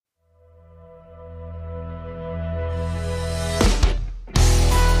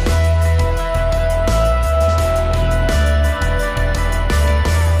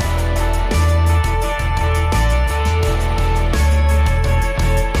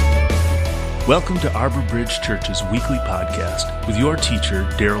Welcome to Arbor Bridge Church's weekly podcast with your teacher,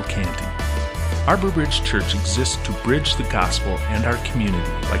 Daryl Canty. Arbor Bridge Church exists to bridge the gospel and our community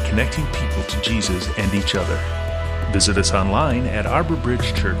by connecting people to Jesus and each other. Visit us online at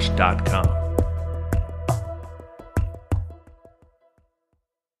arborbridgechurch.com.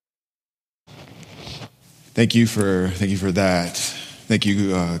 Thank you for that. Thank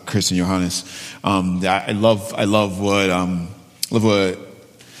you, Chris and Johannes. I love what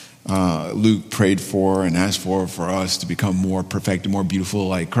Luke prayed for and asked for us to become more perfect and more beautiful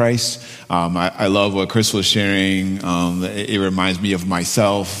like Christ. I love what Chris was sharing. It reminds me of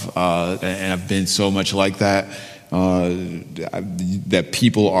myself, and I've been so much like that. That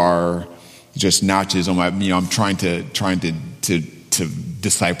people are just notches on my. I'm trying to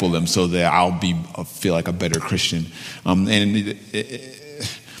disciple them so that I'll feel like a better Christian.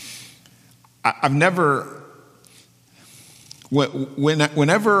 I've never.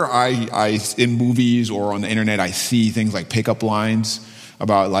 Whenever I in movies or on the internet I see things like pickup lines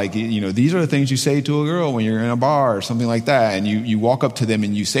about these are the things you say to a girl when you're in a bar or something like that, and you walk up to them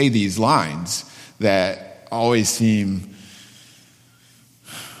and you say these lines that always seem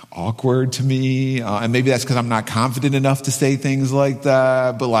awkward to me, and maybe that's because I'm not confident enough to say things like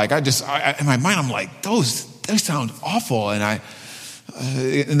that. But in my mind I'm like, those sound awful, and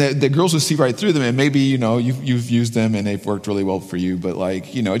and the girls will see right through them, and maybe you've used them and they've worked really well for you, but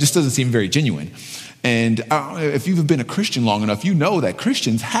it just doesn't seem very genuine. And if you've been a Christian long enough, you know that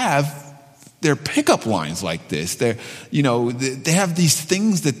Christians have their pickup lines like this. They have these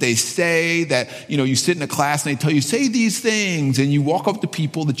things that they say that you sit in a class and they tell you say these things, and you walk up to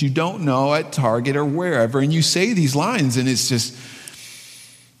people that you don't know at Target or wherever, and you say these lines, and it's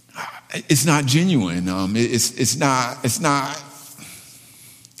not genuine. It's not.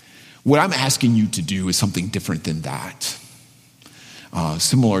 What I'm asking you to do is something different than that. More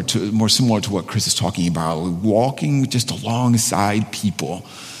similar to what Chris is talking about, walking just alongside people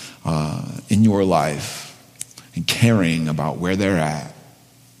in your life and caring about where they're at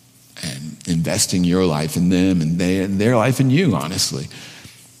and investing your life in them and their life in you, honestly.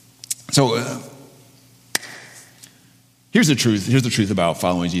 So here's the truth. Here's the truth about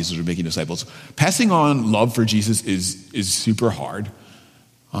following Jesus or making disciples. Passing on love for Jesus is super hard.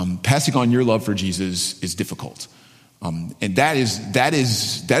 Passing on your love for Jesus is difficult. And that is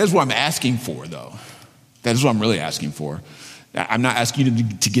what I'm asking for, though. That is what I'm really asking for. I'm not asking you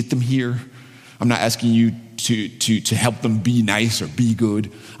to get them here. I'm not asking you to help them be nice or be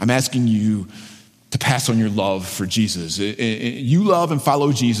good. I'm asking you to pass on your love for Jesus. You love and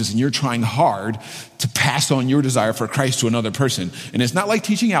follow Jesus, and you're trying hard to pass on your desire for Christ to another person. And it's not like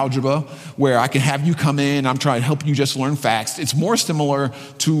teaching algebra, where I can have you come in, I'm trying to help you just learn facts. It's more similar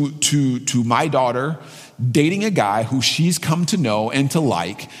to my daughter dating a guy who she's come to know and to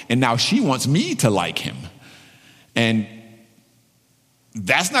like, and now she wants me to like him. And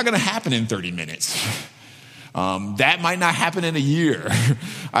that's not going to happen in 30 minutes. That might not happen in a year.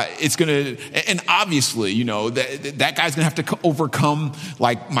 It's going to, and obviously, that guy's going to have to overcome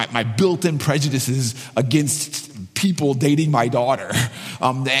my built-in prejudices against people dating my daughter,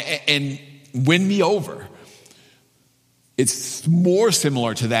 and win me over. It's more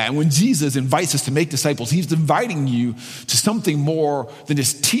similar to that. And when Jesus invites us to make disciples, he's inviting you to something more than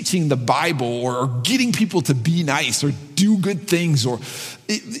just teaching the Bible or getting people to be nice or do good things or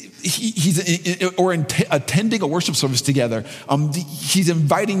attending a worship service together. He's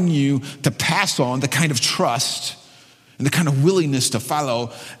inviting you to pass on the kind of trust and the kind of willingness to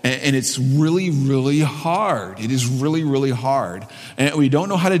follow. And it's really, really hard. It is really, really hard. And we don't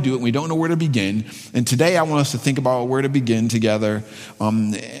know how to do it. We don't know where to begin. And today I want us to think about where to begin together.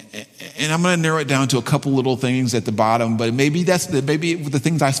 And I'm going to narrow it down to a couple little things at the bottom. But maybe the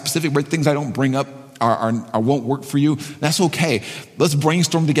things I don't bring up I won't work for you. That's okay. Let's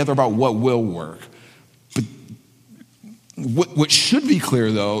brainstorm together about what will work. But what should be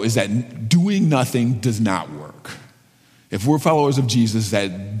clear, though, is that doing nothing does not work. If we're followers of Jesus,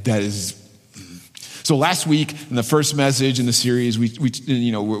 that is. So last week in the first message in the series,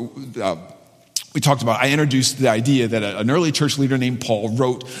 we talked about, I introduced the idea that an early church leader named Paul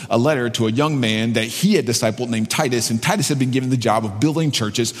wrote a letter to a young man that he had discipled named Titus, and Titus had been given the job of building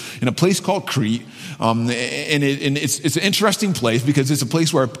churches in a place called Crete. And it's an interesting place because it's a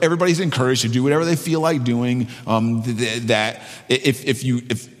place where everybody's encouraged to do whatever they feel like doing. That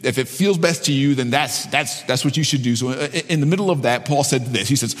if it feels best to you, then that's what you should do. So in the middle of that, Paul said this.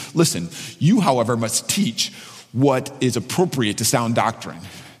 He says, "Listen, you, however, must teach what is appropriate to sound doctrine."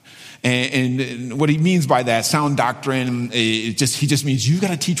 And what he means by that, sound doctrine, he just means you've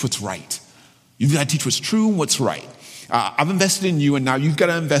got to teach what's right. You've got to teach what's true and what's right. I've invested in you, and now you've got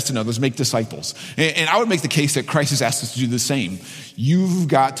to invest in others, make disciples. And I would make the case that Christ has asked us to do the same. You've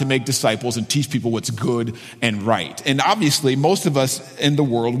got to make disciples and teach people what's good and right. And obviously, most of us in the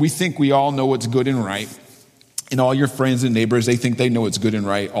world, we think we all know what's good and right. And all your friends and neighbors, they think they know what's good and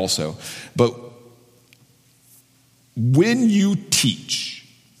right also. But when you teach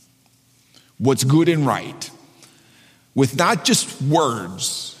what's good and right, with not just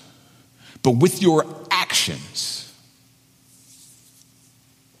words, but with your actions,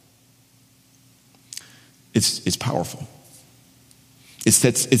 it's powerful. It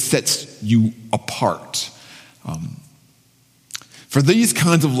sets you apart. For these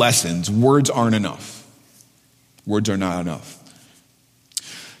kinds of lessons, words aren't enough. Words are not enough.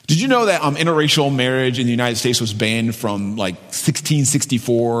 Did you know that interracial marriage in the United States was banned from like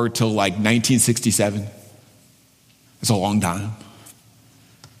 1664 till like 1967? It's a long time.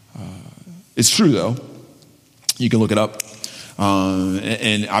 It's true, though. You can look it up.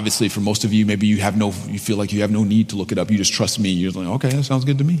 And obviously, for most of you, maybe you feel like you have no need to look it up. You just trust me. You're like, okay, that sounds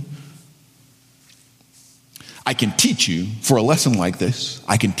good to me. I can teach you, for a lesson like this,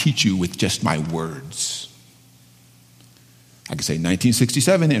 I can teach you with just my words. I can say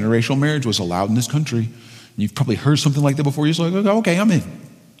 1967, interracial marriage was allowed in this country. You've probably heard something like that before. You're just like, okay, I'm in.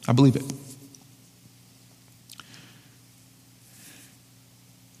 I believe it.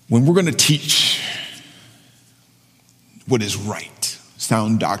 When we're going to teach what is right,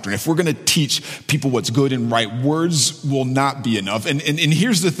 sound doctrine, if we're going to teach people what's good and right, words will not be enough. And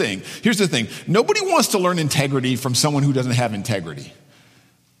here's the thing. Nobody wants to learn integrity from someone who doesn't have integrity.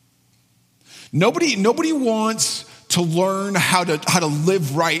 Nobody wants to learn how to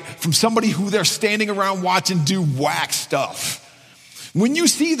live right from somebody who they're standing around watching do whack stuff. When you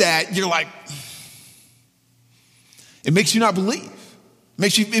see that, you're like, it makes you not believe.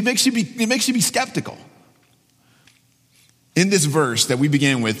 It makes you be skeptical. In this verse that we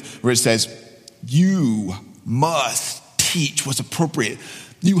began with, where it says, you must teach what's appropriate.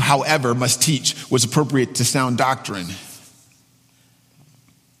 You, however, must teach what's appropriate to sound doctrine.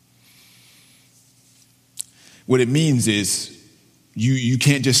 What it means is you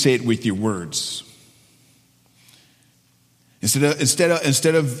can't just say it with your words. Instead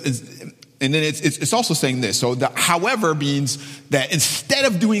of, and then it's also saying this. So the however means that instead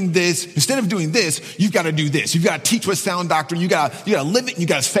of doing this, you've got to do this. You've got to teach what sound doctrine. You got to live it and you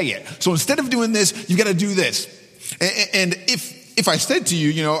got to say it. So instead of doing this, you've got to do this. And if I said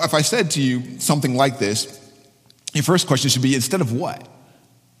to you, something like this, your first question should be, instead of what?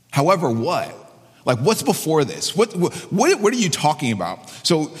 However, what? Like, what's before this? What are you talking about?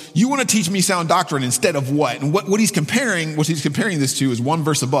 So you want to teach me sound doctrine instead of what? And what he's comparing this to is one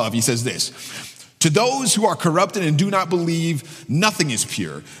verse above. He says this: to those who are corrupted and do not believe, nothing is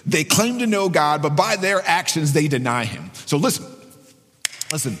pure. They claim to know God, but by their actions they deny him. So listen,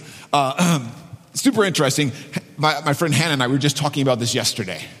 super interesting. My friend Hannah and I were just talking about this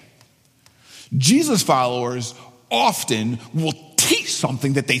yesterday. Jesus followers often will teach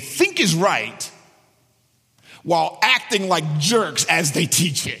something that they think is right while acting like jerks as they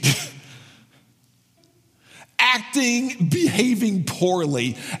teach it. Behaving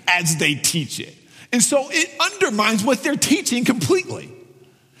poorly as they teach it. And so it undermines what they're teaching completely.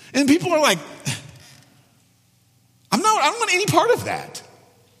 And people are like, I don't want any part of that.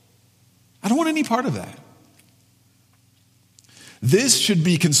 I don't want any part of that. This should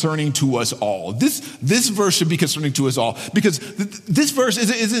be concerning to us all. This verse should be concerning to us all, because this verse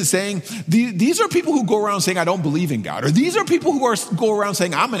isn't saying these are people who go around saying I don't believe in God, or these are people who go around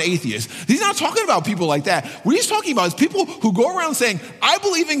saying I'm an atheist. He's not talking about people like that. What he's talking about is people who go around saying I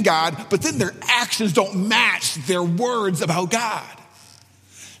believe in God, but then their actions don't match their words about God.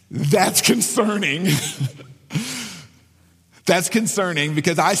 That's concerning. That's concerning,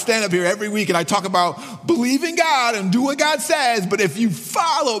 because I stand up here every week and I talk about believing God and do what God says. But if you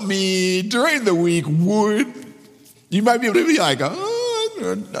follow me during the week, you might be able to be like, oh,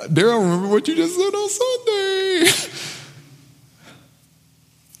 Daryl, remember what you just said on Sunday.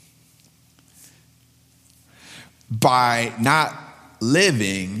 By not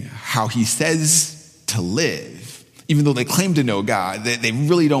living how he says to live, even though they claim to know God, they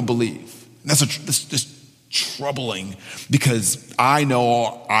really don't believe. And that's just troubling, because I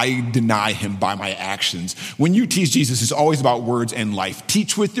know I deny him by my actions. When you teach Jesus, it's always about words and life.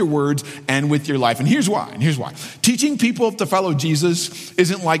 Teach with your words and with your life. And here's why. Teaching people to follow Jesus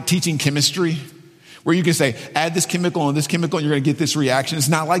isn't like teaching chemistry, where you can say, add this chemical and this chemical and you're going to get this reaction. It's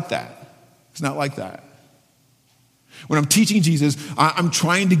not like that. It's not like that. When I'm teaching Jesus, I'm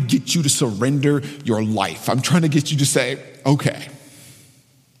trying to get you to surrender your life. I'm trying to get you to say, okay.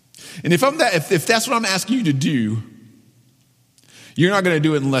 And if that's what I'm asking you to do, You're not going to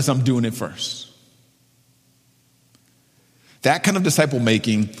do it unless I'm doing it first. That kind of disciple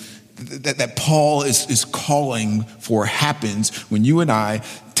making that Paul is calling for happens when you and I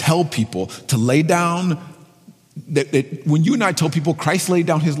tell people to lay down, that when you and I tell people Christ laid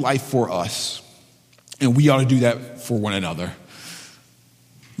down his life for us, and we ought to do that for one another.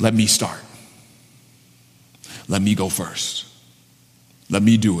 Let me start. Let me go first. Let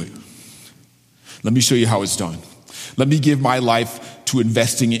me do it. Let me show you how it's done. Let me give my life to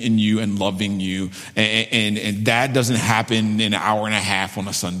investing in you and loving you. And that doesn't happen in an hour and a half on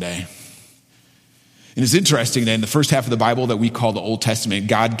a Sunday. And it's interesting that in the first half of the Bible that we call the Old Testament,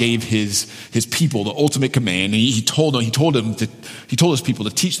 God gave his people the ultimate command. And he told his people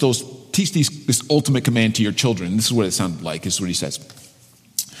to teach this ultimate command to your children. This is what it sounded like. This is what he says.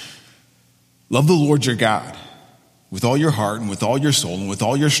 Love the Lord your God with all your heart and with all your soul and with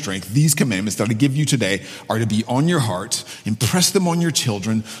all your strength. These commandments that I give you today are to be on your hearts. Impress them on your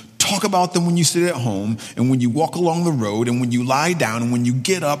children. Talk about them when you sit at home and when you walk along the road and when you lie down and when you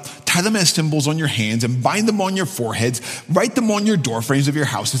get up. Tie them as symbols on your hands and bind them on your foreheads. Write them on your doorframes of your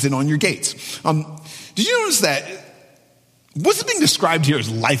houses and on your gates. Did you notice that what's being described here is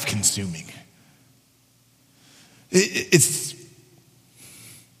life-consuming? This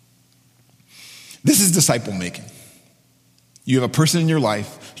is disciple making. You have a person in your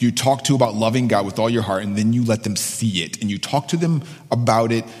life you talk to about loving God with all your heart, and then you let them see it. And you talk to them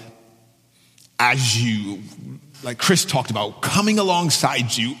about it as you, like Chris talked about, coming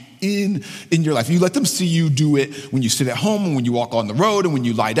alongside you in your life. You let them see you do it when you sit at home and when you walk on the road and when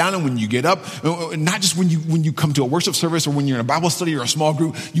you lie down and when you get up. Not just when you come to a worship service or when you're in a Bible study or a small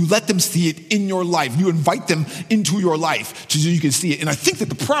group. You let them see it in your life. You invite them into your life so you can see it. And I think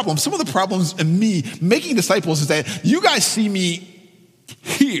that some of the problems in me making disciples is that you guys see me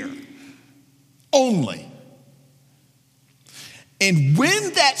here only. And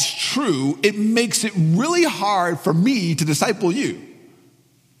when that's true, it makes it really hard for me to disciple you.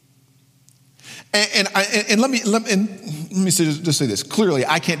 And let me just say this. Clearly,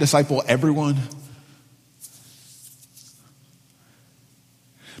 I can't disciple everyone.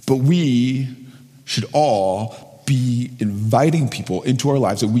 But we should all be inviting people into our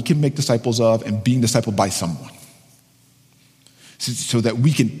lives that we can make disciples of and being discipled by someone. So that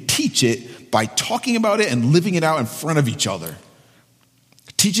we can teach it by talking about it and living it out in front of each other.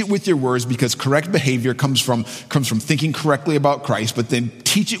 Teach it with your words because correct behavior comes from thinking correctly about Christ, but then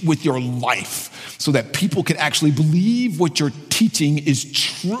teach it with your life so that people can actually believe what you're teaching is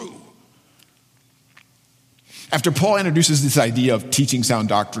true. After Paul introduces this idea of teaching sound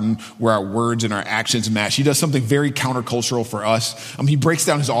doctrine where our words and our actions match, he does something very countercultural for us. He breaks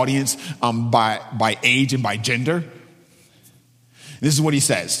down his audience by age and by gender. This is what he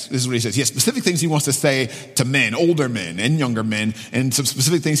says. He has specific things he wants to say to men, older men and younger men, and some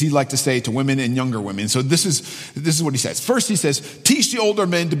specific things he'd like to say to women and younger women. So this is what he says. First, he says, teach the older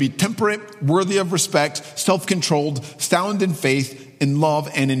men to be temperate, worthy of respect, self-controlled, sound in faith, in love,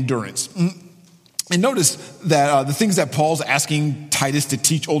 and endurance. And notice that the things that Paul's asking Titus to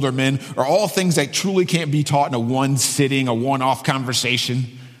teach older men are all things that truly can't be taught in a one sitting, a one-off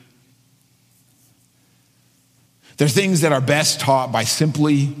conversation. They're things that are best taught by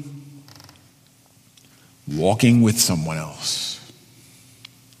simply walking with someone else.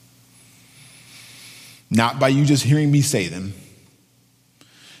 Not by you just hearing me say them.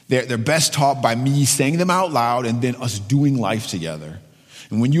 They're best taught by me saying them out loud and then us doing life together.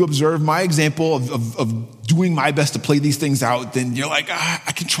 And when you observe my example of doing my best to play these things out, then you're like,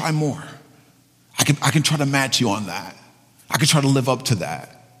 I can try more. I can try to match you on that. I can try to live up to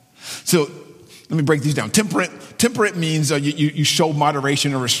that. So let me break these down. Temperate means you show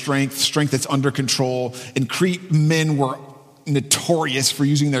moderation or restraint, strength that's under control. In Crete, men were notorious for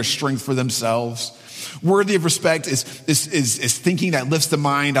using their strength for themselves. Worthy of respect is thinking that lifts the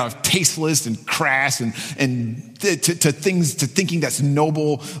mind out of tasteless and crass and to thinking that's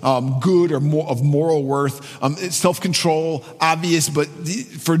noble, good, or more of moral worth. It's self-control, obvious, but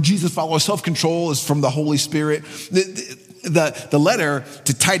for Jesus followers, self-control is from the Holy Spirit. The letter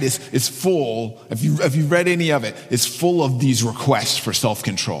to Titus is full, if you've read any of it, it's full of these requests for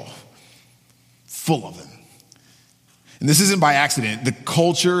self-control. Full of them. And this isn't by accident. The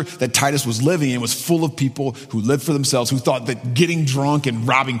culture that Titus was living in was full of people who lived for themselves, who thought that getting drunk and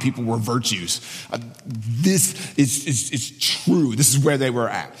robbing people were virtues. This is true. This is where they were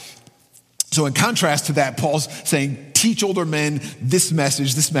at. So in contrast to that, Paul's saying, teach older men this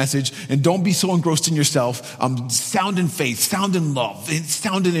message, and don't be so engrossed in yourself. Sound in faith, sound in love,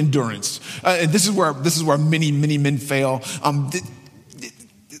 sound in endurance. And this is where many men fail.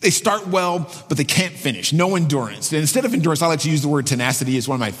 They start well, but they can't finish. No endurance. And instead of endurance, I like to use the word tenacity. It's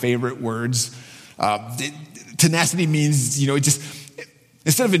one of my favorite words. Tenacity means,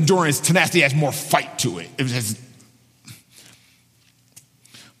 instead of endurance, tenacity has more fight to it. It has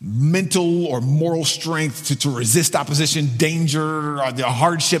mental or moral strength to resist opposition, danger, or the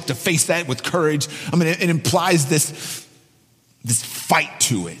hardship, to face that with courage. It implies this fight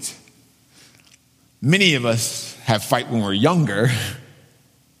to it. Many of us have fight when we're younger,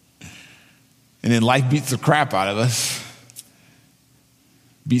 and then life beats the crap out of us,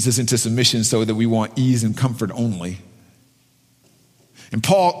 beats us into submission so that we want ease and comfort only. And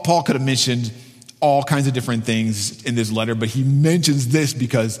Paul could have mentioned all kinds of different things in this letter, but he mentions this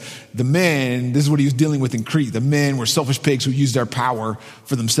because the men, this is what he was dealing with in Crete. The men were selfish pigs who used their power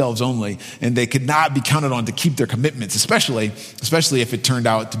for themselves only, and they could not be counted on to keep their commitments, especially if it turned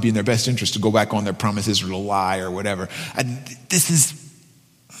out to be in their best interest to go back on their promises or to lie or whatever. And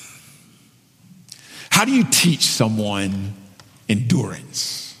how do you teach someone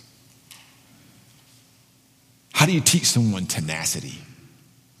endurance? How do you teach someone tenacity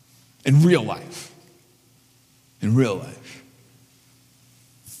in real life? In real life.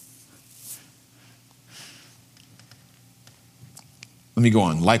 Let me go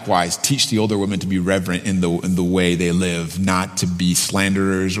on. Likewise, teach the older women to be reverent in the way they live, not to be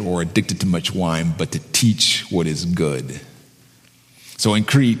slanderers or addicted to much wine, but to teach what is good. So in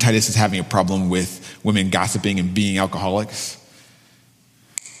Crete, Titus is having a problem with women gossiping and being alcoholics.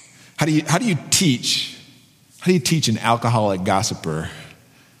 How do you teach an alcoholic gossiper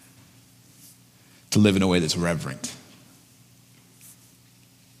to live in a way that's reverent?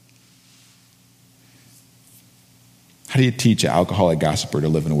 How do you teach an alcoholic gossiper to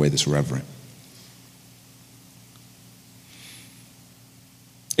live in a way that's reverent?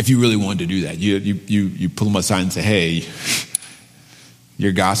 If you really wanted to do that, you pull them aside and say, hey,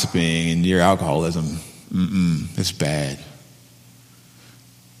 you're gossiping and your alcoholism, it's bad.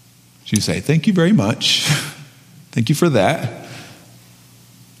 So you say, thank you very much. Thank you for that.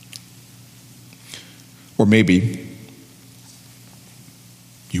 Or maybe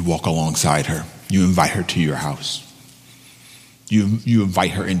you walk alongside her. You invite her to your house. You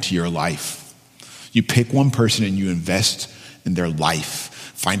invite her into your life. You pick one person and you invest in their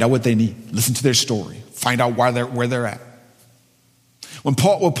life. Find out what they need. Listen to their story. Find out where they're at. When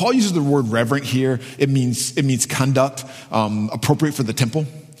Paul uses the word reverent here, it means conduct appropriate for the temple.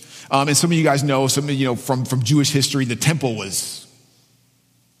 And some of you guys know, from Jewish history, the temple was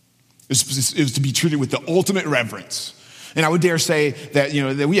to be treated with the ultimate reverence. And I would dare say that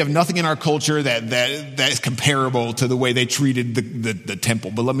that we have nothing in our culture that is comparable to the way they treated the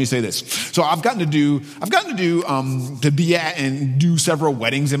temple. But let me say this: so I've gotten to be at and do several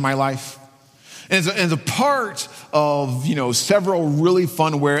weddings in my life. And as a part of several really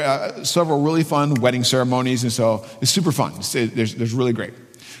fun wedding ceremonies, and so it's super fun. There's really great.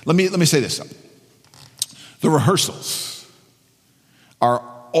 Let me say this: the rehearsals are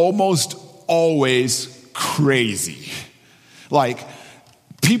almost always crazy. Like,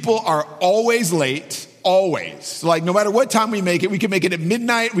 people are always late. Always. Like, no matter what time we make it, we can make it at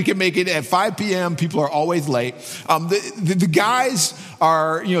midnight, we can make it at 5 p.m., people are always late. The guys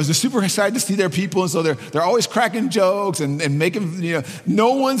are, they're super excited to see their people, and so they're always cracking jokes and making,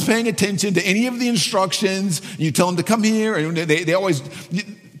 no one's paying attention to any of the instructions. You tell them to come here, and they always,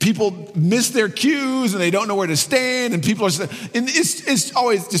 people miss their cues, and they don't know where to stand, and people are, and it's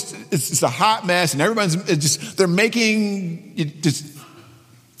always just, it's a hot mess, and everyone's just, they're making it just,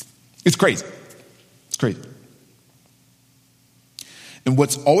 it's crazy. Crazy. And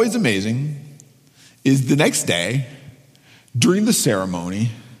what's always amazing is the next day, during the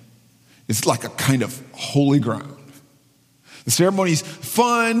ceremony, it's like a kind of holy ground. The ceremony's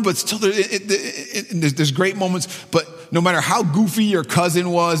fun, but still there's great moments. But no matter how goofy your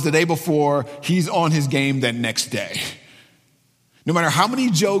cousin was the day before, he's on his game that next day. No matter how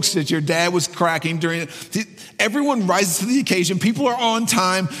many jokes that your dad was cracking during it, everyone rises to the occasion. People are on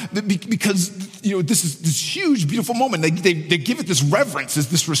time because this is this huge, beautiful moment. They give it this reverence,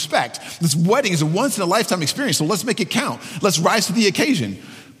 this respect. This wedding is a once in a lifetime experience, so let's make it count. Let's rise to the occasion.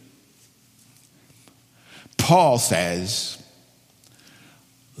 Paul says,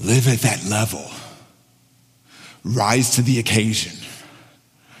 live at that level. Rise to the occasion.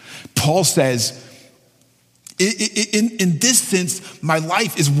 Paul says, In this sense, my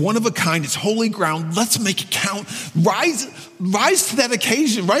life is one of a kind. It's holy ground. Let's make it count. Rise to that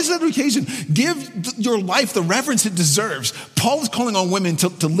occasion. Rise to that occasion. Give your life the reverence it deserves. Paul is calling on women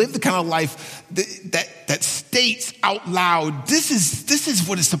to live the kind of life that states out loud, this is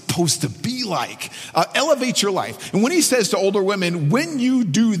what it's supposed to be like. Elevate your life. And when he says to older women, when you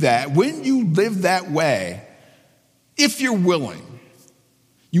do that, when you live that way, if you're willing,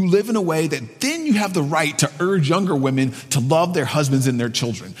 you live in a way that then you have the right to urge younger women to love their husbands and their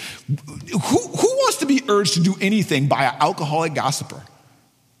children. Who wants to be urged to do anything by an alcoholic gossiper?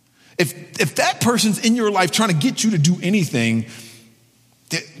 If that person's in your life trying to get you to do anything,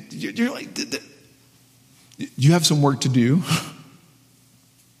 you're like, you have some work to do.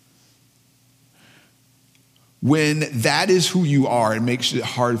 When that is who you are, it makes it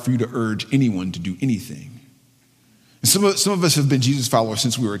hard for you to urge anyone to do anything. Some of us have been Jesus followers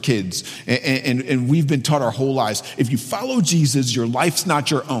since we were kids, and we've been taught our whole lives, if you follow Jesus, your life's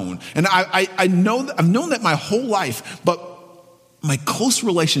not your own. And I've known that my whole life, but my close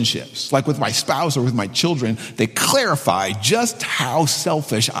relationships, like with my spouse or with my children, they clarify just how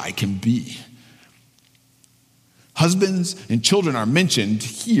selfish I can be. Husbands and children are mentioned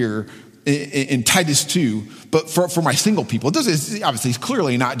here in Titus 2, but for my single people, obviously it's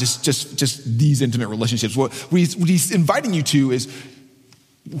clearly not just these intimate relationships. What he's inviting you to is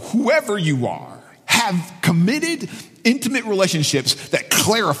whoever you are, have committed intimate relationships that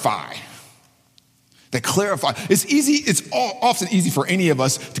clarify. It's easy. It's often easy for any of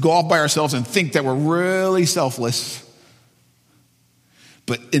us to go off by ourselves and think that we're really selfless.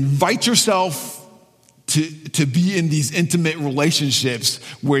 But invite yourself to be in these intimate relationships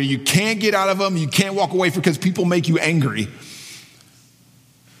where you can't get out of them, you can't walk away because people make you angry.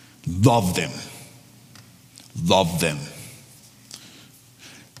 Love them. Love them.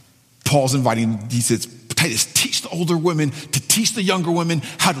 Paul's inviting, he says, Titus, teach the older women to teach the younger women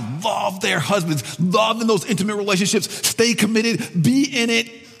how to love their husbands, love in those intimate relationships, stay committed, be in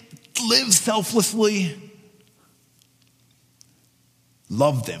it, live selflessly.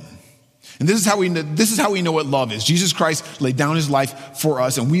 Love them. And this is how we know what love is. Jesus Christ laid down his life for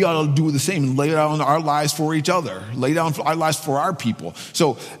us, and we ought to do the same and lay down our lives for each other, lay down our lives for our people.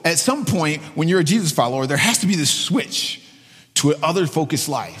 So at some point, when you're a Jesus follower, there has to be this switch to an other-focused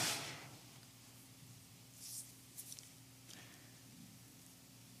life.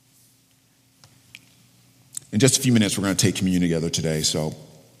 In just a few minutes, we're going to take communion together today. So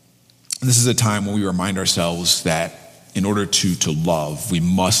this is a time when we remind ourselves that in order to love, we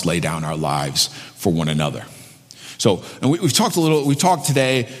must lay down our lives for one another. So, and we talked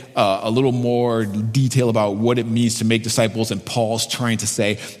today a little more detail about what it means to make disciples, and Paul's trying to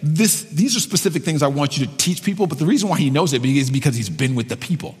say, these are specific things I want you to teach people, but the reason why he knows it is because he's been with the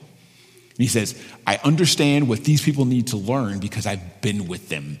people. And he says, I understand what these people need to learn because I've been with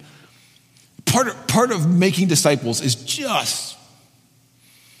them. Part of making disciples is just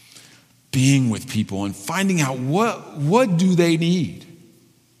being with people and finding out what do they need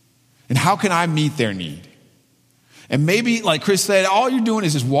and how can I meet their need. And maybe, like Chris said, all you're doing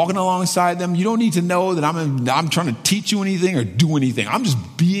is just walking alongside them. You don't need to know that I'm trying to teach you anything or do anything. I'm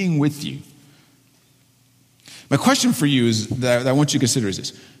just being with you. My question for you is that I want you to consider is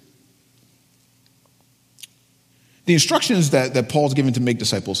this. The instructions that Paul's given to make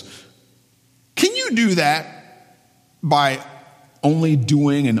disciples, can you do that by only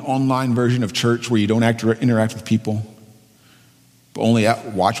doing an online version of church where you don't interact with people, but only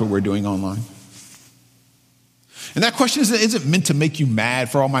watch what we're doing online? And that question isn't meant to make you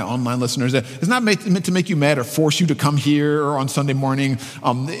mad for all my online listeners. It's not meant to make you mad or force you to come here or on Sunday morning.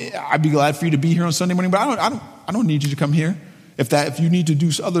 I'd be glad for you to be here on Sunday morning, but I don't need you to come here. If you need to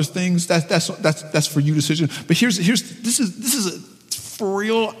do other things, that's for you decision. But this is a for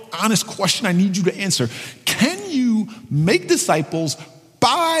real, honest question I need you to answer. Can you make disciples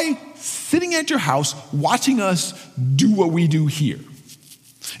by sitting at your house watching us do what we do here?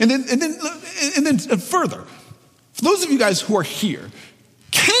 And then further, for those of you guys who are here,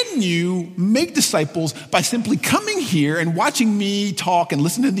 can you make disciples by simply coming here and watching me talk and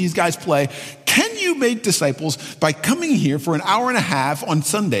listening to these guys play? Can you make disciples by coming here for an hour and a half on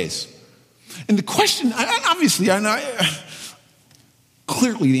Sundays? And the question, obviously,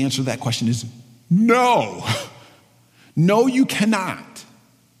 clearly the answer to that question is no. No, you cannot.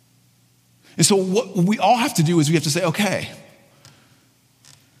 And so what we all have to do is we have to say, okay,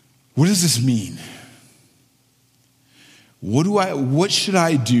 what does this mean? What should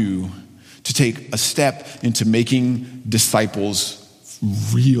I do to take a step into making disciples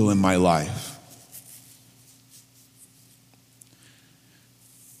real in my life?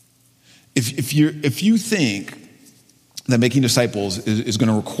 If you think that making disciples is going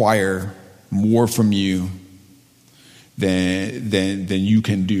to require more from you than you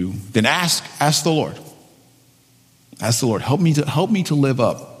can do, then ask the Lord. Ask the Lord, help me to live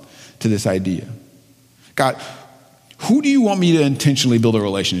up to this idea. God, who do you want me to intentionally build a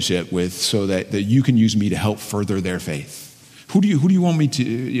relationship with so that you can use me to help further their faith? Who do you want me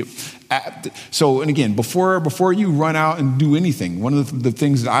to? So, and again, before you run out and do anything, one of the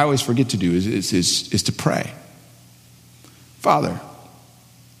things that I always forget to do is to pray. Father,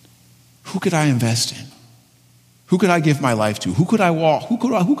 who could I invest in? Who could I give my life to? Who could I walk? Who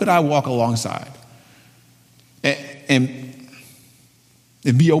could I walk alongside? And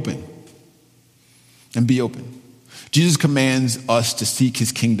be open. And be open. Jesus commands us to seek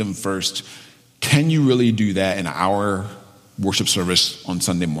his kingdom first. Can you really do that in our worship service on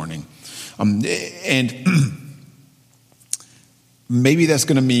Sunday morning? And maybe that's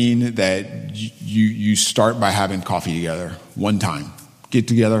going to mean that you start by having coffee together one time. Get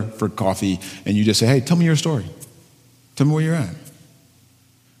together for coffee and you just say, hey, tell me your story. Tell me where you're at.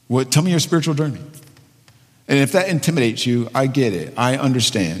 Tell me your spiritual journey. And if that intimidates you, I get it. I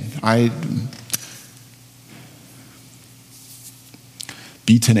understand.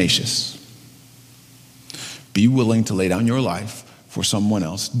 Be tenacious. Be willing to lay down your life for someone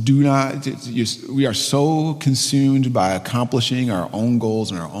else. We are so consumed by accomplishing our own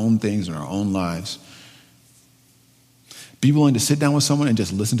goals and our own things in our own lives. Be willing to sit down with someone and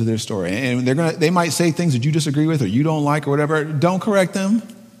just listen to their story. And they might say things that you disagree with or you don't like or whatever. Don't correct them.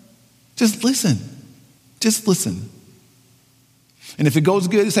 Just listen. Just listen. And if it goes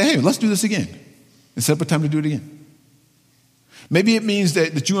good, say, hey, let's do this again. And set up a time to do it again. Maybe it means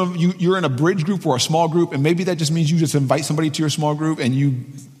that you're in a bridge group or a small group, and maybe that just means you just invite somebody to your small group and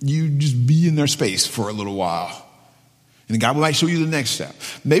you just be in their space for a little while. And God might show you the next step.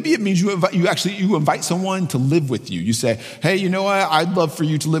 Maybe it means you invite someone to live with you. You say, hey, you know what? I'd love for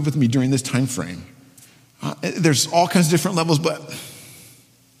you to live with me during this time frame. There's all kinds of different levels, but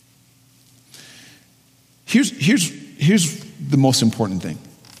here's the most important thing.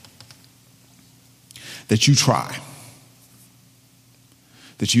 That you try.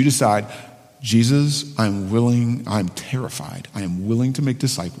 That you decide, Jesus, I'm terrified. I am willing to make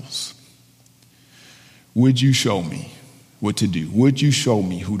disciples. Would you show me what to do? Would you show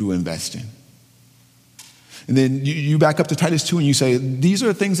me who to invest in? And then you back up to Titus 2 and you say, these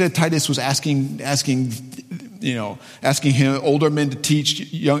are things that Titus was asking him, older men to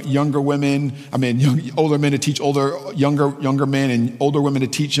teach younger women. Older men to teach younger men, and older women to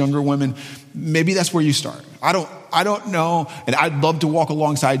teach younger women. Maybe that's where you start. I don't know, and I'd love to walk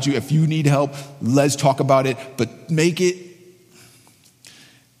alongside you. If you need help, let's talk about it, but make it.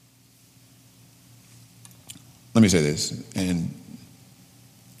 Let me say this, and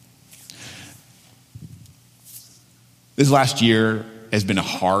this last year has been a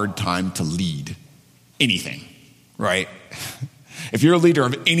hard time to lead anything, right? If you're a leader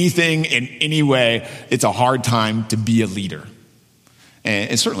of anything in any way, it's a hard time to be a leader.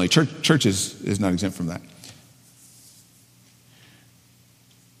 And certainly church is not exempt from that.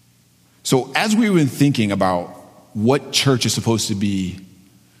 So as we've been thinking about what church is supposed to be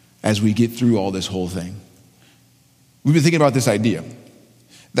as we get through all this whole thing, we've been thinking about this idea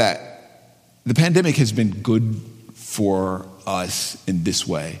that the pandemic has been good for us in this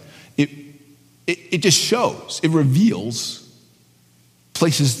way. It just shows, it reveals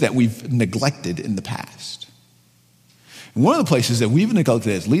places that we've neglected in the past. And one of the places that we've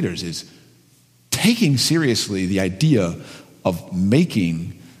neglected as leaders is taking seriously the idea of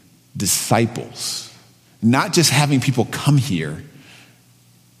making disciples, not just having people come here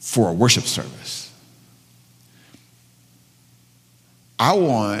for a worship service.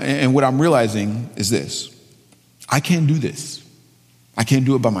 And what I'm realizing is this: I can't do this. I can't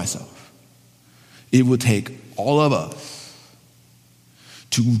do it by myself. It will take all of us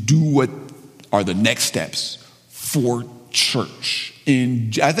to do what are the next steps for church.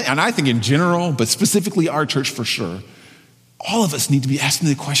 I think in general, but specifically our church for sure, all of us need to be asking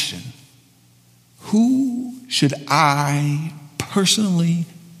the question, who should I personally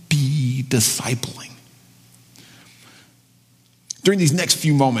be discipling? During these next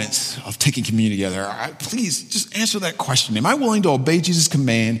few moments of taking communion together, please just answer that question. Am I willing to obey Jesus'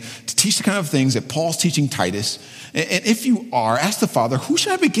 command to teach the kind of things that Paul's teaching Titus? And if you are, ask the Father, who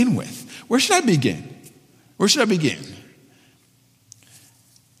should I begin with? Where should I begin? Where should I begin?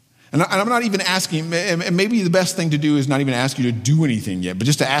 And I'm not even asking, and maybe the best thing to do is not even ask you to do anything yet, but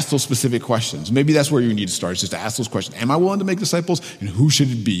just to ask those specific questions. Maybe that's where you need to start, just to ask those questions. Am I willing to make disciples? And who should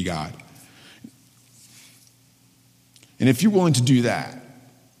it be, God? And if you're willing to do that,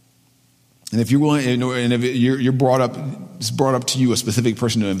 And if you're willing, and if you're it's brought up to you a specific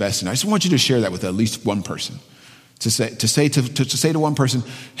person to invest in, I just want you to share that with at least one person. To say to one person,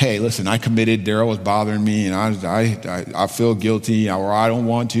 hey, listen, I committed. Daryl was bothering me, and I feel guilty, or I don't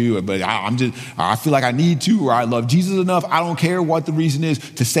want to, but I feel like I need to, or I love Jesus enough. I don't care what the reason is.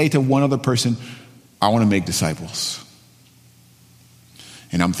 To say to one other person, I want to make disciples,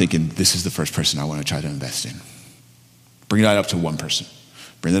 and I'm thinking this is the first person I want to try to invest in. Bring that up to one person.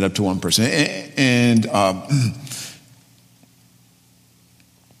 Bring that up to one person, and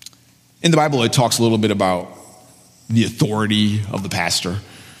in the Bible, it talks a little bit about the authority of the pastor,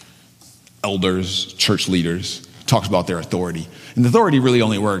 elders, church leaders. Talks about their authority. And the authority really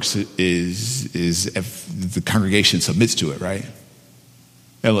only works is if the congregation submits to it, right?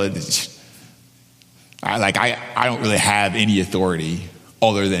 I don't really have any authority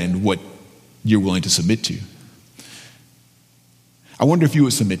other than what you're willing to submit to. I wonder if you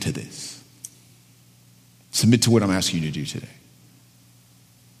would submit to this. Submit to what I'm asking you to do today.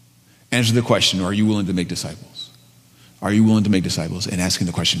 Answer the question, are you willing to make disciples? Are you willing to make disciples? And asking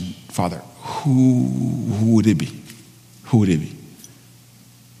the question, Father, who would it be? Who would it be?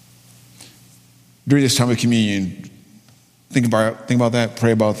 During this time of communion, think about that,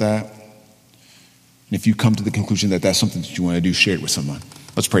 pray about that. And if you come to the conclusion that that's something that you want to do, share it with someone.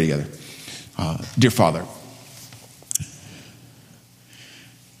 Let's pray together. Dear Father,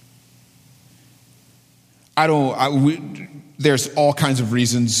 there's all kinds of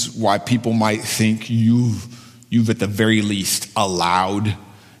reasons why people might think you've at the very least allowed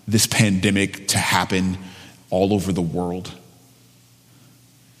this pandemic to happen all over the world.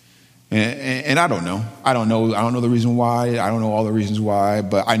 And I don't know. I don't know the reason why. I don't know all the reasons why,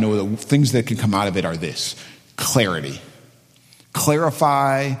 but I know the things that can come out of it are this: clarity.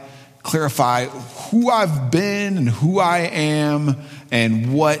 Clarify who I've been and who I am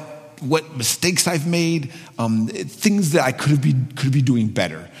and what mistakes I've made, things that I could be doing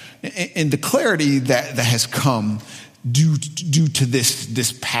better. And the clarity that has come due to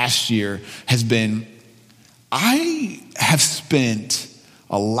this past year has been, I have spent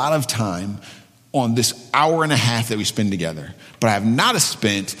a lot of time on this hour and a half that we spend together, but I have not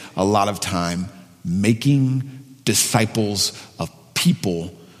spent a lot of time making disciples of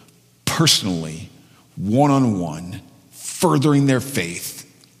people personally, one-on-one, furthering their faith.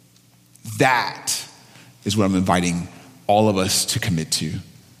 That is what I'm inviting all of us to commit to.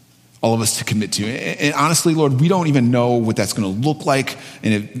 All of us to commit to. And honestly, Lord, we don't even know what that's going to look like,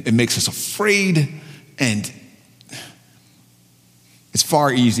 and it makes us afraid. And it's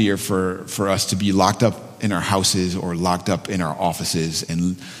far easier for us to be locked up in our houses or locked up in our offices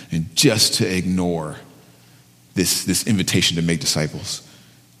and just to ignore this invitation to make disciples.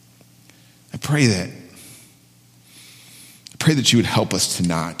 I pray that you would help us to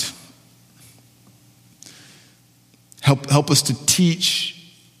not. Help us to teach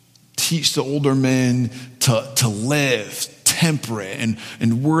the older men to live temperate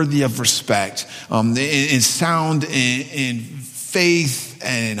and worthy of respect, and sound in faith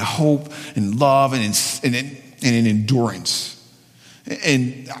and in hope and love and in endurance.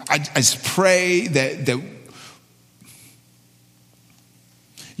 And I just pray that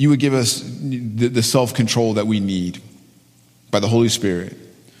you would give us the self-control that we need by the Holy Spirit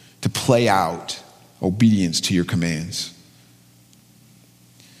to play out obedience to your commands.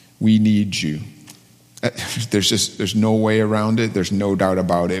 We need you. There's no way around it. There's no doubt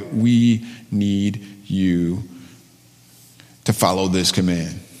about it. We need you to follow this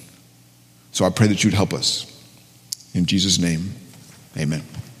command. So I pray that you'd help us. In Jesus' name, amen.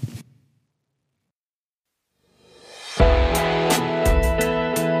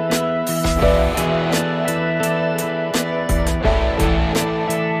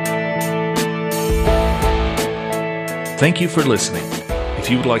 Thank you for listening.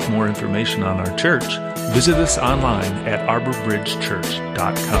 If you would like more information on our church, visit us online at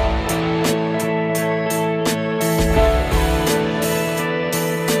arborbridgechurch.com.